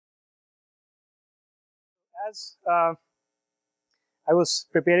As I was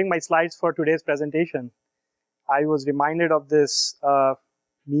preparing my slides for today's presentation, I was reminded of this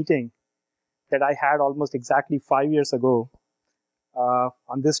meeting that I had almost exactly 5 years ago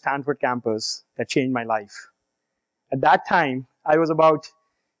on this Stanford campus that changed my life. At that time, I was about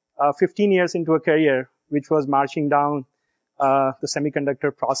 15 years into a career which was marching down the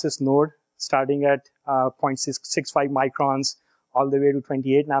semiconductor process node, starting at 0.65 microns all the way to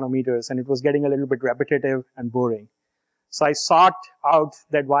 28 nanometers, and it was getting a little bit repetitive and boring. So I sought out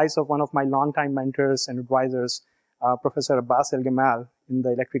the advice of one of my longtime mentors and advisors, Professor Abbas El-Gamal in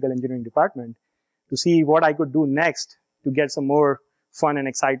the electrical engineering department, to see what I could do next to get some more fun and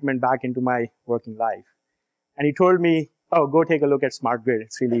excitement back into my working life. And he told me, oh, go take a look at smart grid.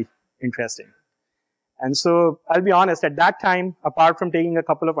 It's really interesting. And so I'll be honest, at that time, apart from taking a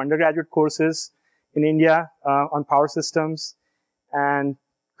couple of undergraduate courses in India on power systems and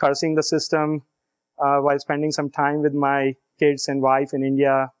cursing the system while spending some time with my kids and wife in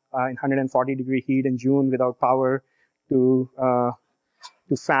India in 140-degree heat in June without power to power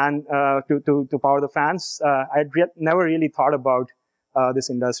the fans, I had never really thought about this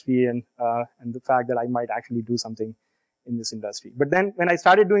industry and the fact that I might actually do something in this industry. But then when I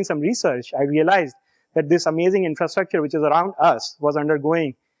started doing some research, I realized that this amazing infrastructure which is around us was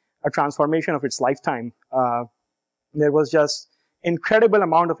undergoing a transformation of its lifetime. There was just incredible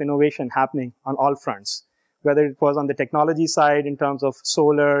amount of innovation happening on all fronts, whether it was on the technology side in terms of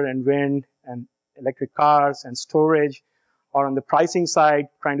solar and wind and electric cars and storage, or on the pricing side,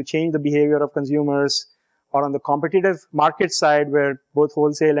 trying to change the behavior of consumers, or on the competitive market side where both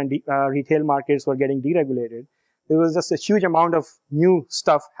wholesale and retail markets were getting deregulated. There was just a huge amount of new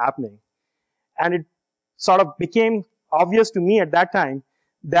stuff happening. And it sort of became obvious to me at that time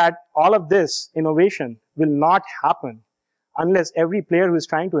that all of this innovation will not happen unless every player who is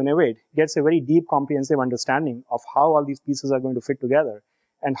trying to innovate gets a very deep, comprehensive understanding of how all these pieces are going to fit together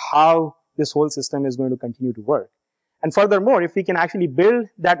and how this whole system is going to continue to work. And furthermore, if we can actually build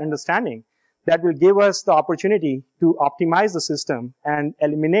that understanding, that will give us the opportunity to optimize the system and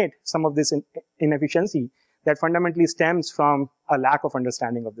eliminate some of this inefficiency that fundamentally stems from a lack of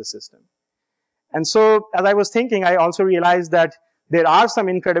understanding of the system. And so, as I was thinking, I also realized that there are some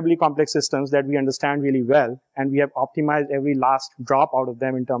incredibly complex systems that we understand really well, and we have optimized every last drop out of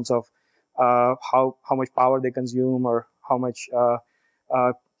them in terms of how much power they consume or how much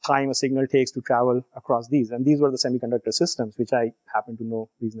time a signal takes to travel across these. And these were the semiconductor systems, which I happen to know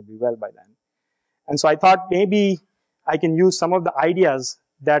reasonably well by then. And so I thought maybe I can use some of the ideas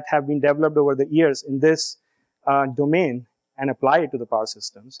that have been developed over the years in this domain and apply it to the power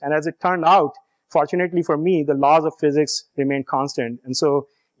systems. And as it turned out, fortunately for me, the laws of physics remained constant. And so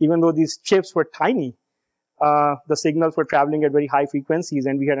even though these chips were tiny, the signals were traveling at very high frequencies,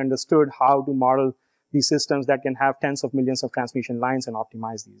 and we had understood how to model these systems that can have tens of millions of transmission lines and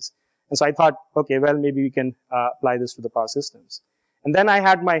optimize these. And so I thought, okay, well, maybe we can apply this to the power systems. And then I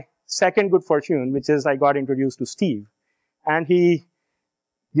had my second good fortune, which is I got introduced to Steve. And he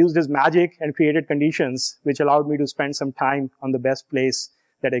used his magic and created conditions which allowed me to spend some time on the best place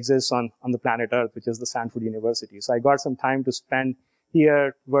that exists on the planet Earth, which is the Stanford University. So I got some time to spend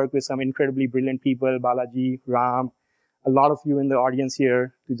here, work with some incredibly brilliant people, Balaji, Ram, a lot of you in the audience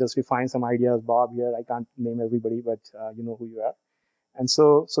here to just refine some ideas. Bob here, I can't name everybody, but you know who you are. And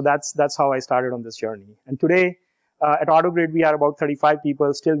so that's how I started on this journey. And today, at AutoGrid, we are about 35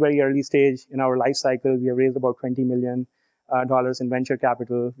 people, still very early stage in our life cycle. We have raised about $20 million in venture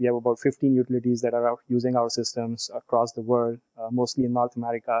capital. We have about 15 utilities that are using our systems across the world, mostly in North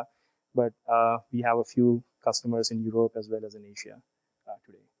America, but we have a few customers in Europe as well as in Asia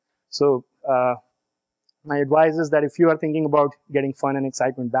today. So my advice is that if you are thinking about getting fun and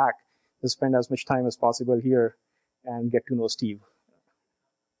excitement back, just spend as much time as possible here and get to know Steve.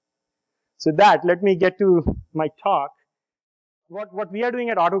 So that, let me get to my talk. What we are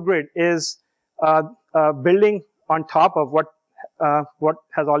doing at AutoGrid is building on top of what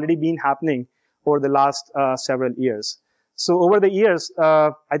has already been happening over the last several years. So over the years,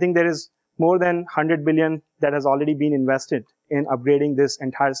 I think there is more than 100 billion that has already been invested in upgrading this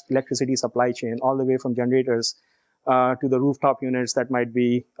entire electricity supply chain, all the way from generators to the rooftop units that might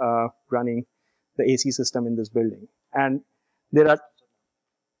be running the AC system in this building. And there are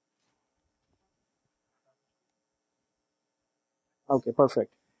okay,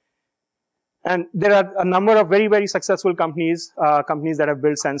 perfect. And there are a number of very, very successful companies, companies that have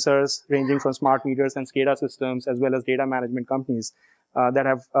built sensors ranging from smart meters and SCADA systems, as well as data management companies that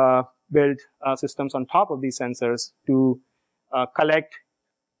have built systems on top of these sensors to collect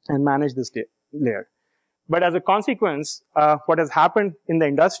and manage this layer. But as a consequence, what has happened in the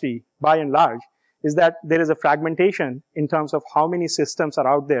industry, by and large, is that there is a fragmentation in terms of how many systems are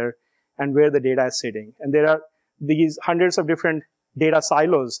out there and where the data is sitting. And there are these hundreds of different data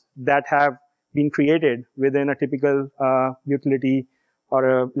silos that have been created within a typical utility or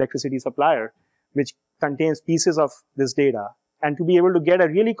a electricity supplier, which contains pieces of this data. And to be able to get a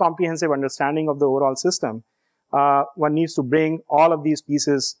really comprehensive understanding of the overall system, one needs to bring all of these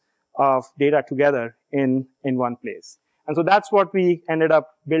pieces of data together in one place. And so that's what we ended up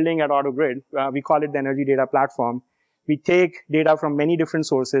building at AutoGrid. We call it the Energy Data Platform. We take data from many different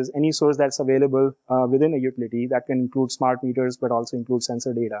sources, any source that's available within a utility. That can include smart meters, but also include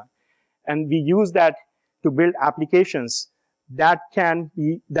sensor data. And we use that to build applications that can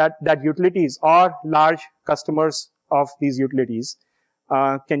be, that utilities or large customers of these utilities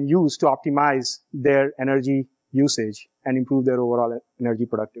can use to optimize their energy usage and improve their overall energy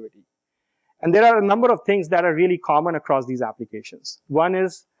productivity. And there are a number of things that are really common across these applications. One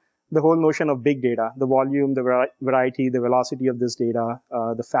is the whole notion of big data, the volume, the variety, the velocity of this data,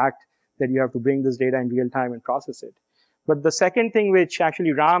 the fact that you have to bring this data in real time and process it. But the second thing, which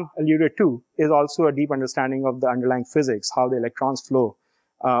actually Ram alluded to, is also a deep understanding of the underlying physics, how the electrons flow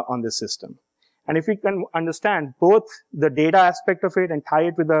on this system. And if we can understand both the data aspect of it and tie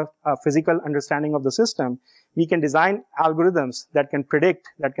it with the physical understanding of the system, we can design algorithms that can predict,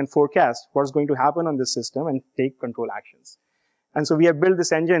 that can forecast what's going to happen on this system and take control actions. And so we have built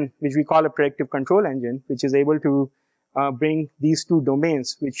this engine, which we call a predictive control engine, which is able to bring these two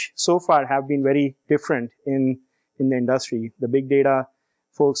domains, which so far have been very different in the industry. The big data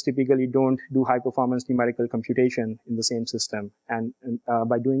folks typically don't do high performance numerical computation in the same system. And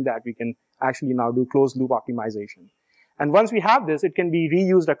by doing that, we can actually now do closed loop optimization. And once we have this, it can be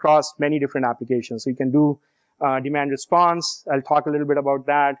reused across many different applications. So you can do demand response. I'll talk a little bit about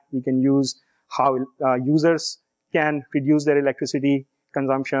that. We can use how users can reduce their electricity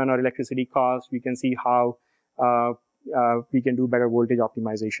consumption or electricity costs. We can see how we can do better voltage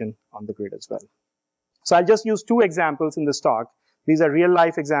optimization on the grid as well. So I'll just use two examples in this talk. These are real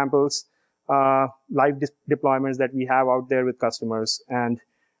life examples, live deployments that we have out there with customers, and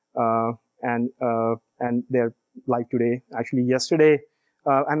they're live today. Actually, yesterday,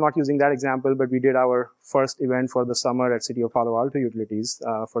 I'm not using that example, but we did our first event for the summer at City of Palo Alto Utilities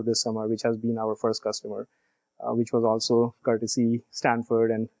for this summer, which has been our first customer, which was also courtesy Stanford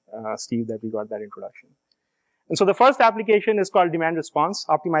and Steve that we got that introduction. And so the first application is called Demand Response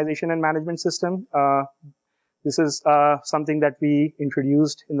Optimization and Management System. This is something that we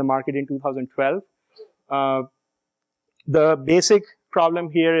introduced in the market in 2012. The basic problem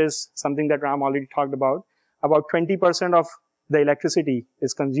here is something that Ram already talked about. About 20% of the electricity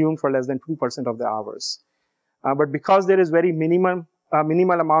is consumed for less than 2% of the hours. But because there is very minimal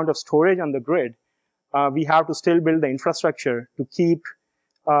amount of storage on the grid, we have to still build the infrastructure to keep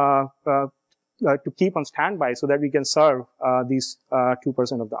on standby so that we can serve these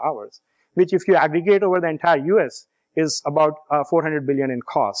 2% of the hours, which if you aggregate over the entire US is about 400 billion in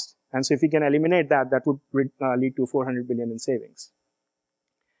cost. And so if we can eliminate that, that would lead to 400 billion in savings.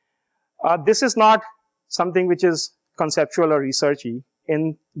 This is not something which is conceptual or researchy.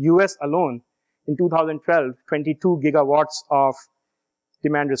 In US alone, in 2012, 22 gigawatts of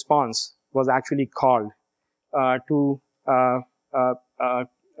demand response was actually called to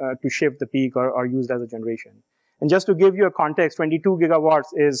shift the peak or used as a generation. And just to give you a context, 22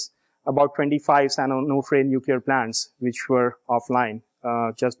 gigawatts is about 25 San Onofre nuclear plants, which were offline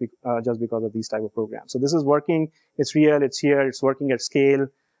just because of these type of programs. So this is working. It's real. It's here. It's working at scale.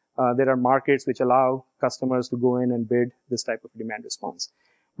 There are markets which allow customers to go in and bid this type of demand response.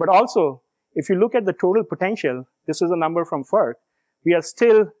 But also, if you look at the total potential, this is a number from FERC. We are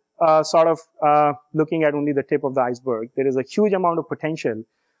still looking at only the tip of the iceberg. There is a huge amount of potential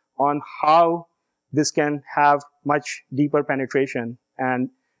on how this can have much deeper penetration, and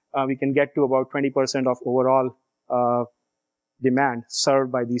we can get to about 20% of overall demand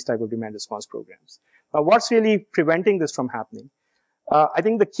served by these type of demand response programs. What's really preventing this from happening? I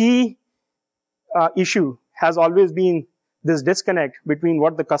think the key issue has always been this disconnect between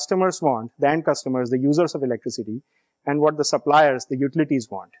what the customers want, the end customers, the users of electricity, and what the suppliers, the utilities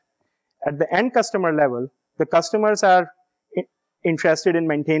want. At the end customer level, the customers are interested in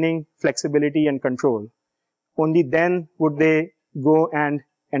maintaining flexibility and control. Only then would they go and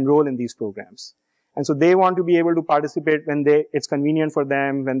enroll in these programs. And so they want to be able to participate when it's convenient for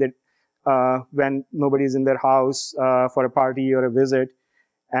them, when nobody's in their house for a party or a visit,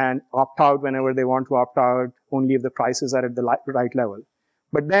 and opt out whenever they want to opt out, only if the prices are at the right level.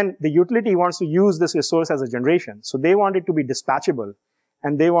 But then the utility wants to use this resource as a generation. So they want it to be dispatchable,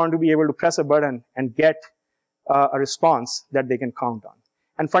 and they want to be able to press a button and get a response that they can count on.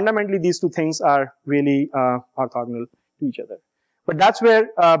 And fundamentally, these two things are really orthogonal to each other. But that's where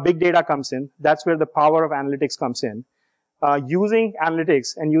big data comes in. That's where the power of analytics comes in. Using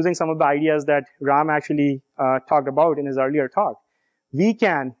analytics and using some of the ideas that Ram actually talked about in his earlier talk, we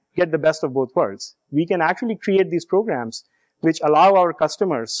can get the best of both worlds. We can actually create these programs which allow our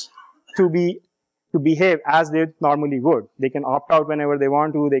customers to behave as they normally would. They can opt out whenever they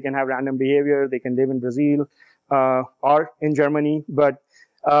want to. They can have random behavior. They can live in Brazil or in Germany,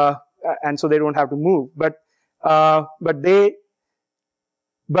 and so they don't have to move. But at the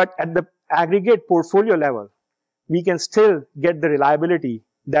aggregate portfolio level, we can still get the reliability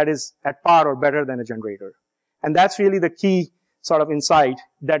that is at par or better than a generator. And that's really the key sort of insight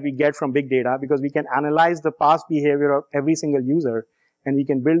that we get from big data, because we can analyze the past behavior of every single user, and we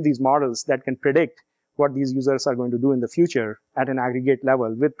can build these models that can predict what these users are going to do in the future at an aggregate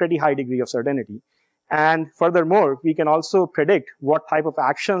level with pretty high degree of certainty. And furthermore, we can also predict what type of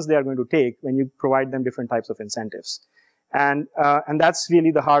actions they are going to take when you provide them different types of incentives. And that's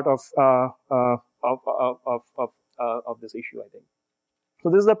really the heart of this issue, I think. So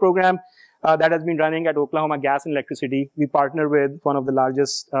this is a program that has been running at Oklahoma Gas and Electricity. We partner with one of the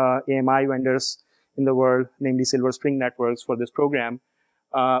largest AMI vendors in the world, namely Silver Spring Networks, for this program.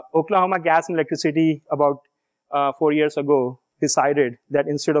 Oklahoma Gas and Electricity, about 4 years ago, decided that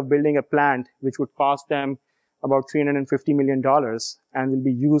instead of building a plant which would cost them about $350 million and will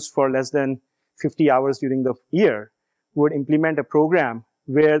be used for less than 50 hours during the year, would implement a program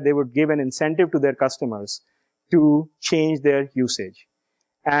where they would give an incentive to their customers to change their usage.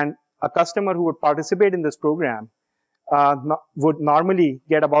 And a customer who would participate in this program would normally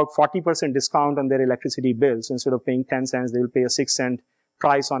get about 40% discount on their electricity bills. So instead of paying 10 cents, they will pay a 6-cent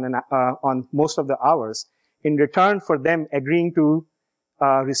price on most of the hours, in return for them agreeing to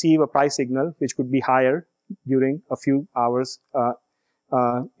receive a price signal which could be higher during a few hours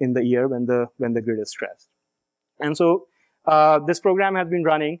in the year when the grid is stressed. And so this program has been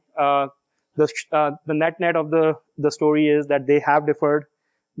running. The net of the story is that they have deferred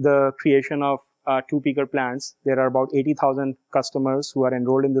the creation of 2 peaker plants. There are about 80,000 customers who are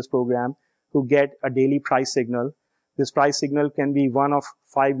enrolled in this program who get a daily price signal. This price signal can be one of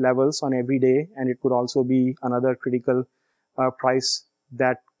 5 levels on every day, and it could also be another critical price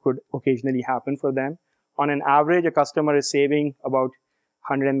that could occasionally happen for them. On an average, a customer is saving about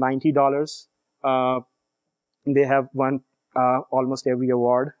 $190. They have won almost every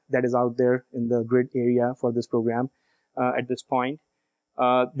award that is out there in the grid area for this program at this point.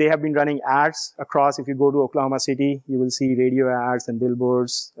 They have been running ads across. If you go to Oklahoma City, you will see radio ads and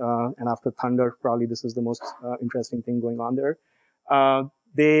billboards. And after Thunder, probably this is the most interesting thing going on there.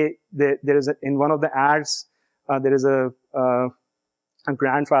 There is in one of the ads, there is a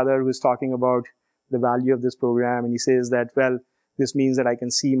grandfather who is talking about the value of this program, and he says that, well, this means that I can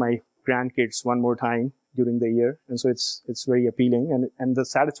see my grandkids one more time during the year, and so it's very appealing, and the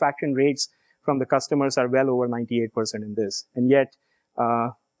satisfaction rates from the customers are well over 98% in this, and yet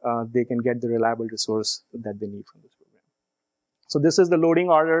they can get the reliable resource that they need from this program. So this is the loading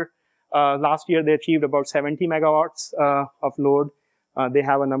order. Last year they achieved about 70 megawatts of load. They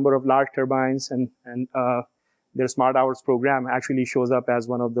have a number of large turbines, and their Smart Hours program actually shows up as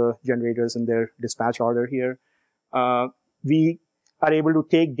one of the generators in their dispatch order here. We are able to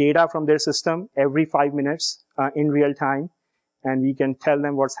take data from their system every 5 minutes in real time, and we can tell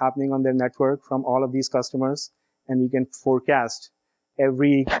them what's happening on their network from all of these customers, and we can forecast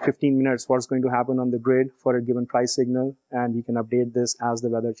every 15 minutes what's going to happen on the grid for a given price signal, and we can update this as the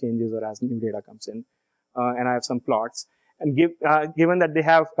weather changes or as new data comes in. And I have some plots. And given that they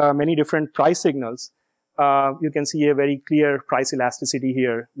have many different price signals, you can see a very clear price elasticity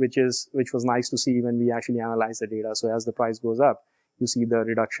here, which was nice to see when we actually analyze the data. So as the price goes up, you see the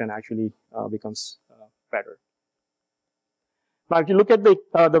reduction actually becomes better. Now, if you look at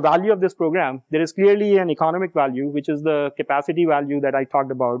the value of this program, there is clearly an economic value, which is the capacity value that I talked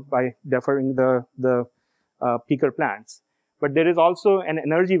about by deferring the peaker plants. But there is also an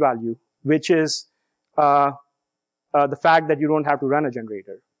energy value, which is the fact that you don't have to run a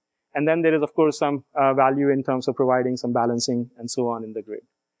generator. And then there is, of course, some value in terms of providing some balancing and so on in the grid.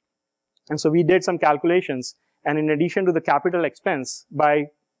 And so we did some calculations. And in addition to the capital expense, by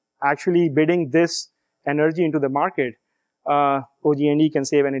actually bidding this energy into the market, OG&E can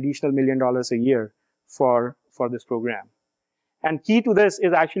save an additional $1 million a year for this program. And key to this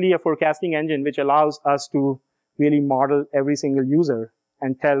is actually a forecasting engine, which allows us to really model every single user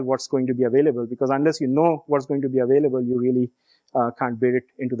and tell what's going to be available. Because unless you know what's going to be available, you really can't bid it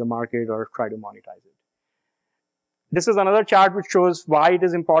into the market or try to monetize it. This is another chart which shows why it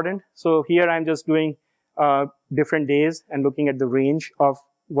is important. So here I'm just doing different days and looking at the range of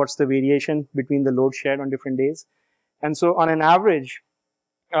what's the variation between the load shed on different days. And so on an average,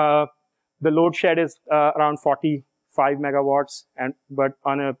 the load shed is around 45 megawatts, but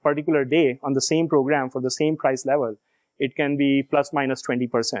on a particular day, on the same program for the same price level, it can be plus minus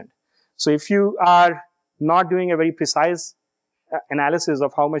 20%. So if you are not doing a very precise analysis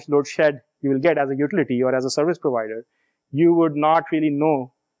of how much load shed you will get as a utility or as a service provider, you would not really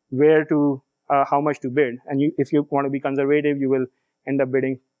know where to, how much to bid. And if you want to be conservative, you will end up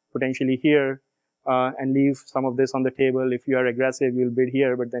bidding potentially here, and leave some of this on the table. If you are aggressive, you'll bid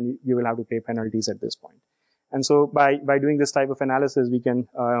here, but then you will have to pay penalties at this point. And so by doing this type of analysis, we can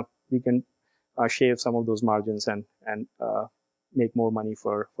shave some of those margins and make more money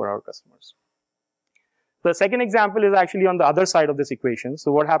for our customers. The second example is actually on the other side of this equation.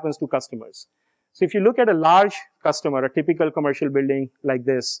 So what happens to customers? So if you look at a large customer, a typical commercial building like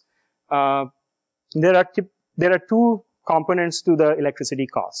this, there are two components to the electricity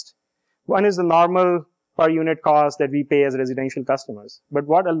cost. One is the normal per unit cost that we pay as residential customers. But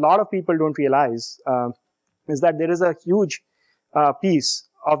what a lot of people don't realize is that there is a huge piece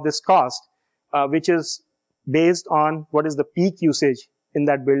of this cost which is based on what is the peak usage in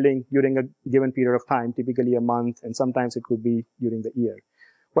that building during a given period of time, typically a month, and sometimes it could be during the year.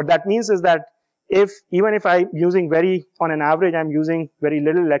 What that means is that even if I'm using on an average, I'm using very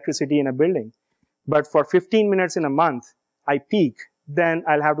little electricity in a building, but for 15 minutes in a month, I peak, then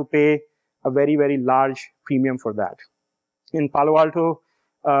I'll have to pay a very, very large premium for that. In Palo Alto,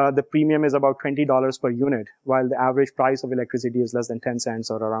 the premium is about $20 per unit, while the average price of electricity is less than 10 cents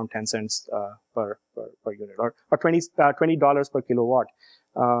or around 10 cents per unit, or $20 per kilowatt.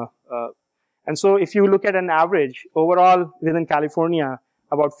 And so if you look at an average, overall within California,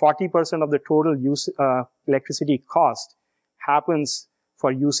 about 40% of the total electricity cost happens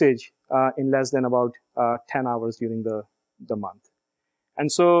for usage in less than about 10 hours during the month.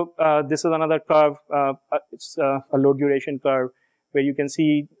 And so this is another curve. It's a load duration curve, where you can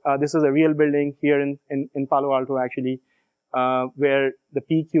see this is a real building here in Palo Alto, actually, where the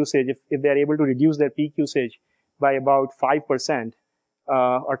peak usage, if they're able to reduce their peak usage by about 5%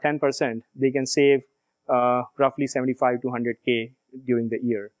 or 10%, they can save roughly 75 to 100K during the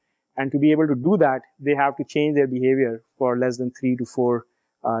year. And to be able to do that, they have to change their behavior for less than 3 to 4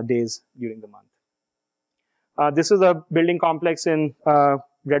 days during the month. This is a building complex in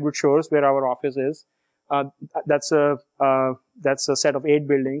Redwood Shores, where our office is. That's a set of 8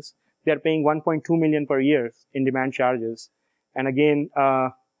 buildings. They're paying $1.2 million per year in demand charges. And again,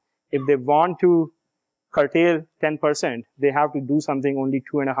 if they want to curtail 10%, they have to do something only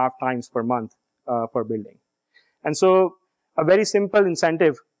 2.5 times per month per building. And so a very simple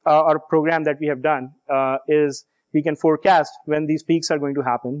incentive or program that we have done is we can forecast when these peaks are going to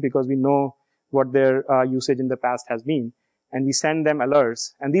happen, because we know what their usage in the past has been. And we send them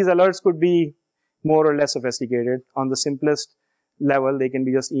alerts. And these alerts could be more or less sophisticated. On the simplest level, they can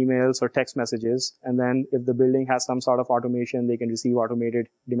be just emails or text messages. And then if the building has some sort of automation, they can receive automated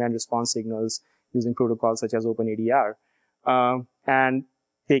demand response signals using protocols such as OpenADR, and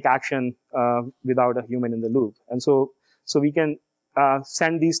take action without a human in the loop. And so we can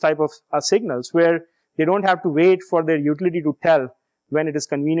send these type of signals where they don't have to wait for their utility to tell when it is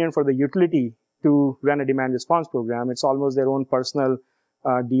convenient for the utility to run a demand response program. It's almost their own personal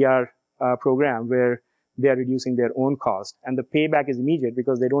DR program where they are reducing their own cost. And the payback is immediate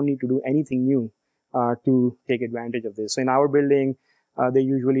because they don't need to do anything new to take advantage of this. So in our building, they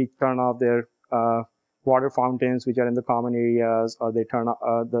usually turn off their water fountains, which are in the common areas, or they turn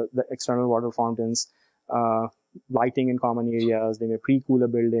off the external water fountains, lighting in common areas. They may pre-cool a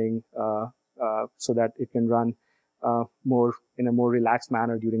building so that it can run in a more relaxed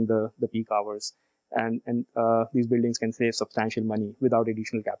manner during the peak hours. And these buildings can save substantial money without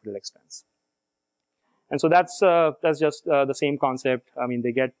additional capital expense. And so that's just the same concept. I mean,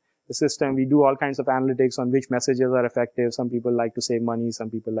 they get the system. We do all kinds of analytics on which messages are effective. Some people like to save money. Some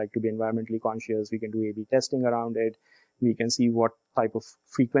people like to be environmentally conscious. We can do A/B testing around it. We can see what type of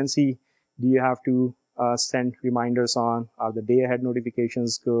frequency do you have to send reminders on. Are the day ahead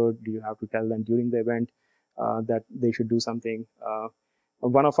notifications good? Do you have to tell them during the event that they should do something?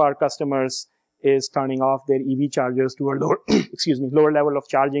 One of our customers is turning off their EV chargers to a lower, lower level of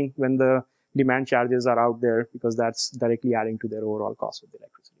charging when the demand charges are out there, because that's directly adding to their overall cost of the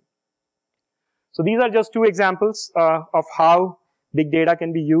electricity. So these are just 2 examples of how big data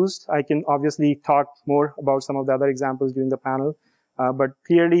can be used. I can obviously talk more about some of the other examples during the panel, but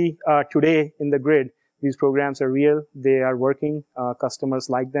clearly today in the grid, these programs are real. They are working. Customers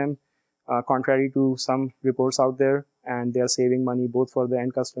like them, contrary to some reports out there, and they are saving money both for the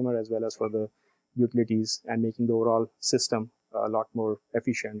end customer as well as for the utilities and making the overall system a lot more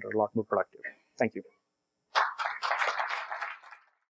efficient or a lot more productive. Thank you.